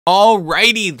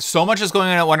Alrighty, so much is going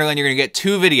on at Wonderland. You're going to get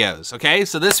 2 videos, okay?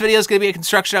 So this video is going to be a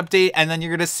construction update, and then you're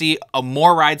going to see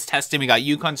more rides testing. We got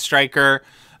Yukon Striker,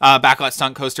 Backlot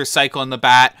Stunt Coaster, Cycle, and the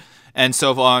Bat, and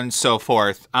so on and so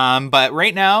forth. But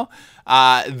right now,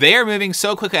 they are moving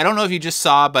so quickly. I don't know if you just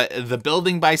saw, but the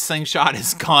building by Slingshot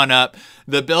has gone up.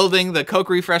 The Coke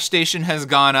Refresh Station has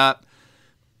gone up.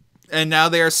 And now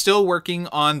they are still working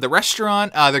on the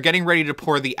restaurant. They're getting ready to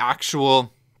pour the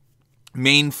actual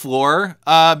main floor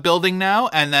building now,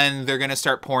 and then they're gonna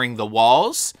start pouring the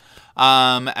walls.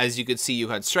 As you could see,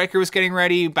 Yukon Striker was getting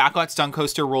ready. Backlot Stunt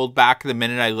Coaster rolled back the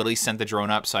minute I literally sent the drone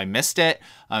up, so I missed it.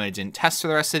 It didn't test for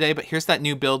the rest of the day, but here's that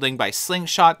new building by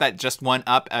Slingshot that just went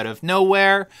up out of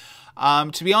nowhere.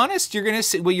 To be honest,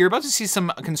 you're about to see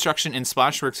some construction in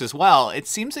Splashworks as well. It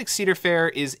seems like Cedar Fair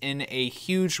is in a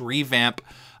huge revamp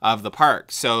of the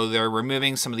park. So they're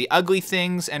removing some of the ugly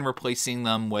things and replacing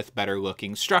them with better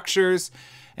looking structures.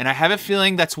 And I have a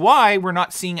feeling that's why we're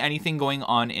not seeing anything going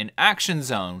on in Action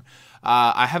Zone.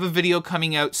 I have a video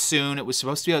coming out soon. It was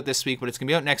supposed to be out this week, but it's gonna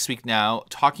be out next week now,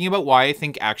 talking about why I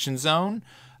think Action Zone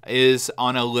is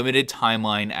on a limited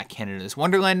timeline at Canada's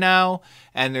Wonderland now,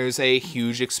 and there's a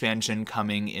huge expansion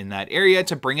coming in that area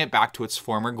to bring it back to its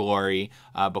former glory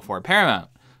before Paramount.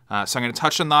 So I'm going to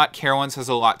touch on that. Carowinds has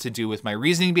a lot to do with my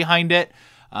reasoning behind it,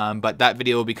 but that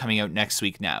video will be coming out next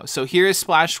week now. So here is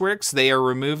Splashworks. They are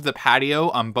removed the patio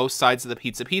on both sides of the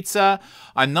Pizza.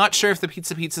 I'm not sure if the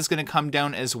Pizza is going to come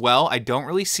down as well. I don't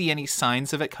really see any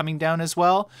signs of it coming down as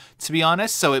well, to be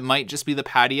honest, so it might just be the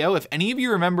patio. If any of you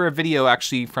remember a video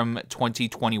actually from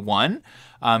 2021,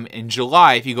 in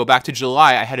July, if you go back to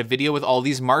July, I had a video with all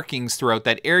these markings throughout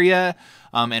that area,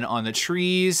 and on the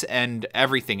trees and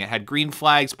everything. It had green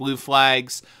flags, blue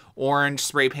flags, orange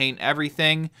spray paint,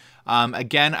 everything.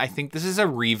 Again, I think this is a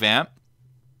revamp.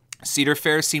 Cedar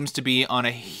Fair seems to be on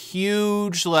a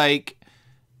huge,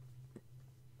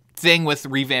 thing with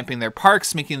revamping their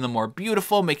parks, making them more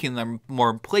beautiful, making them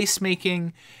more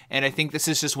placemaking, and I think this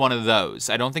is just one of those.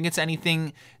 I don't think it's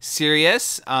anything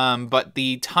serious, but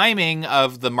the timing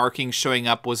of the markings showing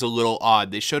up was a little odd.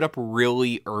 They showed up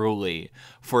really early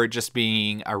for it just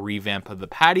being a revamp of the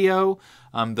patio.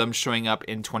 Them showing up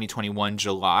in 2021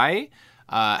 July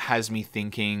has me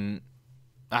thinking,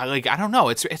 I don't know.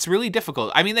 It's really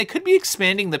difficult. I mean, they could be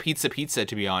expanding the Pizza,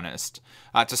 to be honest,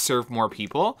 to serve more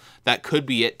people. That could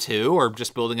be it too, or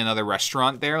just building another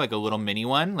restaurant there, like a little mini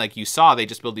one. Like you saw, they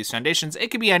just build these foundations.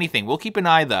 It could be anything. We'll keep an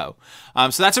eye though.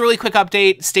 So that's a really quick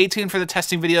update. Stay tuned for the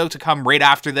testing video to come right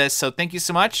after this. So thank you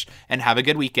so much and have a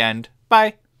good weekend.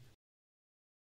 Bye.